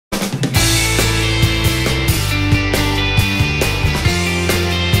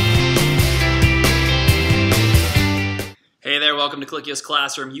there, welcome to Colicchio's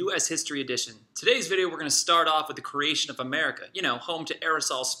Classroom, U.S. History Edition. Today's video we're going to start off with the creation of America. You know, home to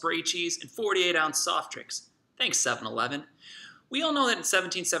aerosol spray cheese and 48-ounce soft drinks. Thanks 7-Eleven. We all know that in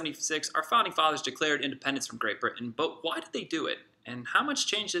 1776 our founding fathers declared independence from Great Britain, but why did they do it? And how much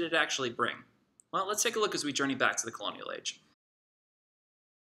change did it actually bring? Well, let's take a look as we journey back to the colonial age.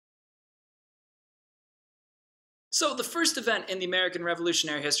 So the first event in the American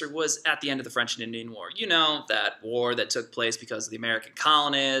Revolutionary history was at the end of the French and Indian War. You know, that war that took place because the American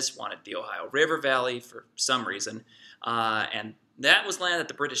colonists wanted the Ohio River Valley for some reason. And that was land that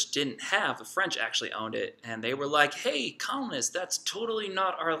the British didn't have. The French actually owned it. And they were like, hey, colonists, that's totally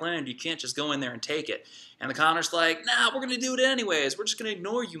not our land. You can't just go in there and take it. And the colonists like, nah, we're going to do it anyways. We're just going to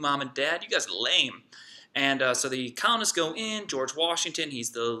ignore you, Mom and Dad. You guys are lame. And so the colonists go in. George Washington,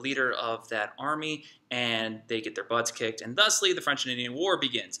 he's the leader of that army, and they get their butts kicked. And thusly, the French and Indian War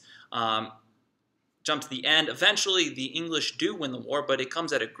begins. Jump to the end. Eventually, the English do win the war, but it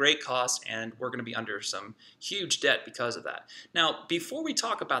comes at a great cost, and we're going to be under some huge debt because of that. Now, before we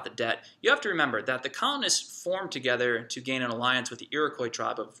talk about the debt, you have to remember that the colonists formed together to gain an alliance with the Iroquois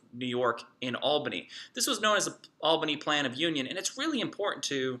tribe of New York in Albany. This was known as the Albany Plan of Union, and it's really important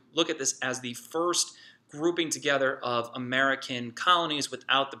to look at this as the first grouping together of American colonies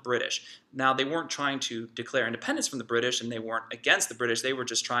without the British. Now, they weren't trying to declare independence from the British, and they weren't against the British. They were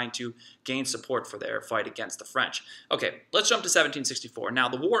just trying to gain support for their fight against the French. Okay, let's jump to 1764. Now,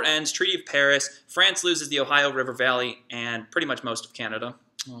 the war ends, Treaty of Paris, France loses the Ohio River Valley, and pretty much most of Canada.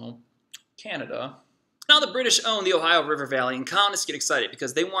 Oh, Canada. Now the British own the Ohio River Valley, and colonists get excited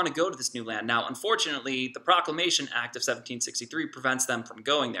because they want to go to this new land. Now, unfortunately, the Proclamation Act of 1763 prevents them from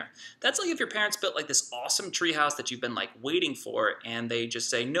going there. That's like if your parents built like this awesome treehouse that you've been like waiting for, and they just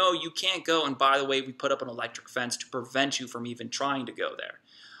say, no, you can't go, and by the way, we put up an electric fence to prevent you from even trying to go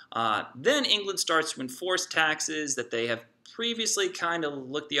there. Then England starts to enforce taxes that they have previously kind of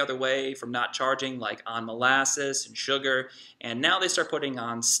looked the other way from not charging, like on molasses and sugar, and now they start putting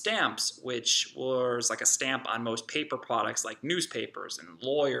on stamps, which was like a stamp on most paper products like newspapers and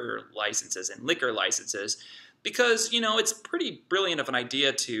lawyer licenses and liquor licenses, because, you know, it's pretty brilliant of an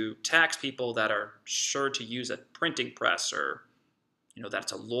idea to tax people that are sure to use a printing press, or, you know,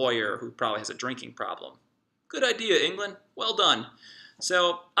 that's a lawyer who probably has a drinking problem. Good idea, England. Well done.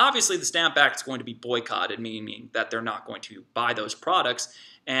 So obviously the Stamp Act is going to be boycotted, meaning that they're not going to buy those products,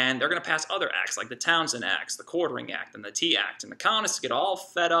 and they're going to pass other acts like the Townshend Acts, the Quartering Act, and the Tea Act. And the colonists get all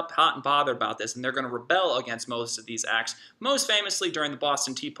fed up, hot and bothered about this, and they're going to rebel against most of these acts, most famously during the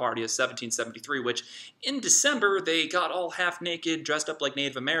Boston Tea Party of 1773, which in December they got all half naked, dressed up like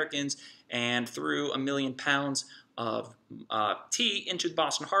Native Americans, and threw 1 million pounds of tea into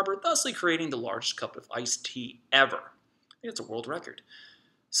Boston Harbor, thusly creating the largest cup of iced tea ever. It's a world record.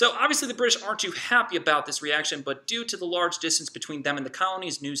 So obviously the British aren't too happy about this reaction, but due to the large distance between them and the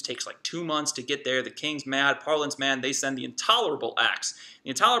colonies, news takes like 2 months to get there. The King's mad, Parliament's mad, they send the Intolerable Acts. The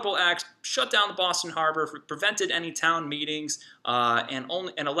Intolerable Acts shut down the Boston Harbor, prevented any town meetings, and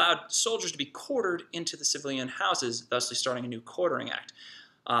allowed soldiers to be quartered into the civilian houses, thusly starting a new Quartering Act.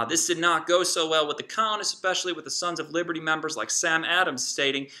 This did not go so well with the colonists, especially with the Sons of Liberty members like Sam Adams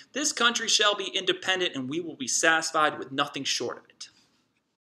stating, "This country shall be independent and we will be satisfied with nothing short of it."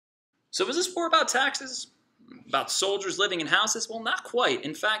 So was this war about taxes? About soldiers living in houses? Well, not quite.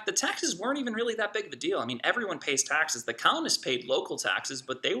 In fact, the taxes weren't even really that big of a deal. I mean, everyone pays taxes. The colonists paid local taxes,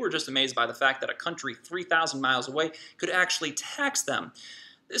 but they were just amazed by the fact that a country 3,000 miles away could actually tax them.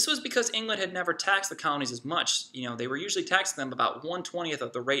 This was because England had never taxed the colonies as much. You know, they were usually taxing them about 1/20th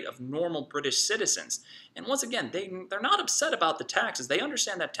of the rate of normal British citizens. And once again, they're not upset about the taxes. They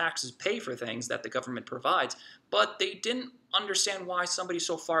understand that taxes pay for things that the government provides, but they didn't understand why somebody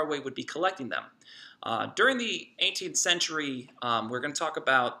so far away would be collecting them. During the 18th century, we're going to talk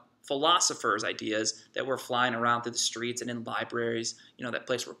about philosophers' ideas that were flying around through the streets and in libraries, you know, that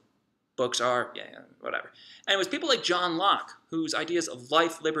place where books are, whatever. And it was people like John Locke, whose ideas of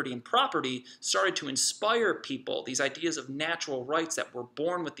life, liberty, and property started to inspire people, these ideas of natural rights that we're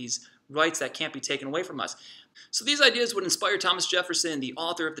born with, these rights that can't be taken away from us. So these ideas would inspire Thomas Jefferson, the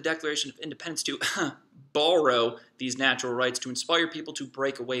author of the Declaration of Independence, to borrow these natural rights to inspire people to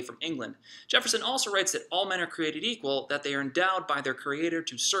break away from England. Jefferson also writes that all men are created equal, that they are endowed by their Creator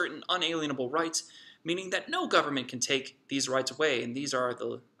to certain unalienable rights, meaning that no government can take these rights away, and these are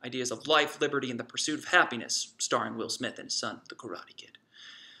the ideas of life, liberty, and the pursuit of happiness, starring Will Smith and his son, the Karate Kid.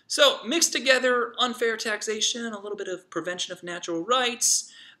 So, mixed together unfair taxation, a little bit of prevention of natural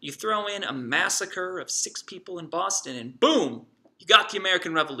rights, you throw in a massacre of 6 people in Boston, and boom, you got the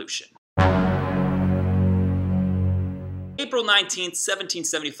American Revolution. April 19th,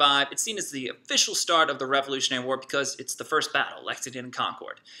 1775, it's seen as the official start of the Revolutionary War because it's the first battle, Lexington and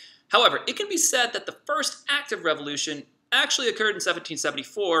Concord. However, it can be said that the first active revolution actually occurred in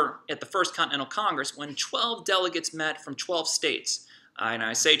 1774 at the First Continental Congress when 12 delegates met from 12 states. And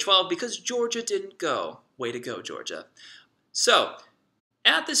I say 12 because Georgia didn't go. Way to go, Georgia. So,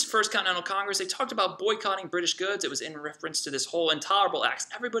 at this First Continental Congress, they talked about boycotting British goods. It was in reference to this whole intolerable acts.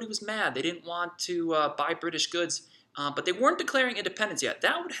 Everybody was mad. They didn't want to buy British goods, but they weren't declaring independence yet.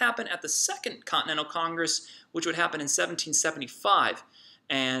 That would happen at the Second Continental Congress, which would happen in 1775.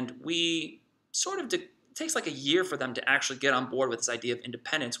 And we sort of it takes like a year for them to actually get on board with this idea of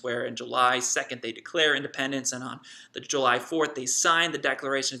independence, where in July 2nd they declare independence, and on the July 4th they sign the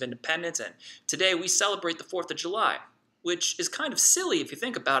Declaration of Independence, and today we celebrate the 4th of July, which is kind of silly if you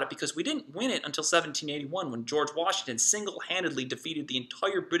think about it, because we didn't win it until 1781 when George Washington single-handedly defeated the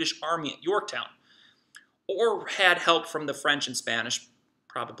entire British army at Yorktown, or had help from the French and Spanish,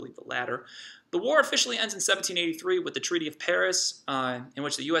 probably the latter. The war officially ends in 1783 with the Treaty of Paris, in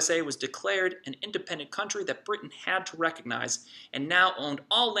which the USA was declared an independent country that Britain had to recognize and now owned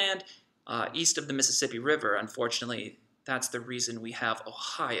all land east of the Mississippi River. Unfortunately, that's the reason we have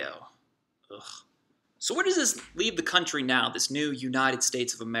Ohio. Ugh. So where does this leave the country now, this new United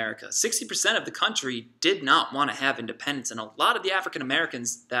States of America? 60% of the country did not want to have independence, and a lot of the African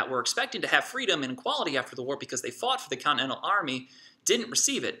Americans that were expecting to have freedom and equality after the war because they fought for the Continental Army didn't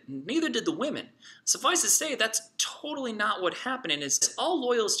receive it. Neither did the women. Suffice to say, that's totally not what happened, and it's all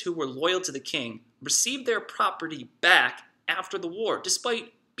loyalists who were loyal to the king received their property back after the war,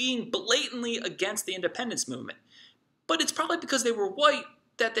 despite being blatantly against the independence movement. But it's probably because they were white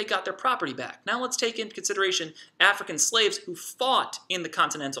that they got their property back. Now let's take into consideration African slaves who fought in the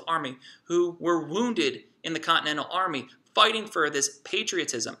Continental Army, who were wounded in the Continental Army, fighting for this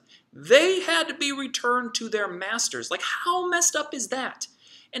patriotism. They had to be returned to their masters. Like, how messed up is that?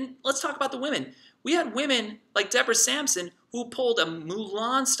 And let's talk about the women. We had women like Deborah Sampson who pulled a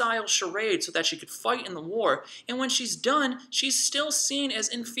Mulan-style charade so that she could fight in the war, and when she's done, she's still seen as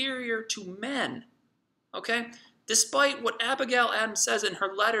inferior to men. Okay? Despite what Abigail Adams says in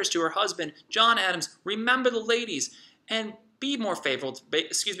her letters to her husband, John Adams, remember the ladies and be more favorable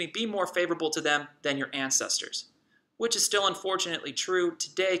to them than your ancestors. Which is still unfortunately true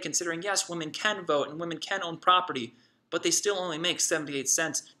today, considering, yes, women can vote and women can own property, but they still only make 78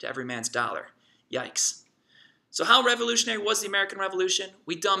 cents to every man's dollar. Yikes. So how revolutionary was the American Revolution?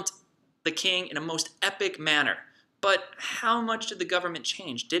 We dumped the king in a most epic manner. But how much did the government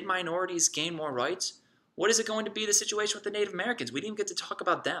change? Did minorities gain more rights? What is it going to be the situation with the Native Americans? We didn't even get to talk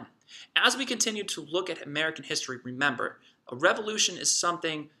about them. As we continue to look at American history, remember, a revolution is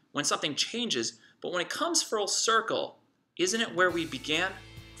something when something changes, but when it comes full circle, isn't it where we began?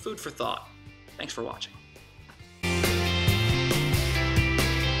 Food for thought. Thanks for watching.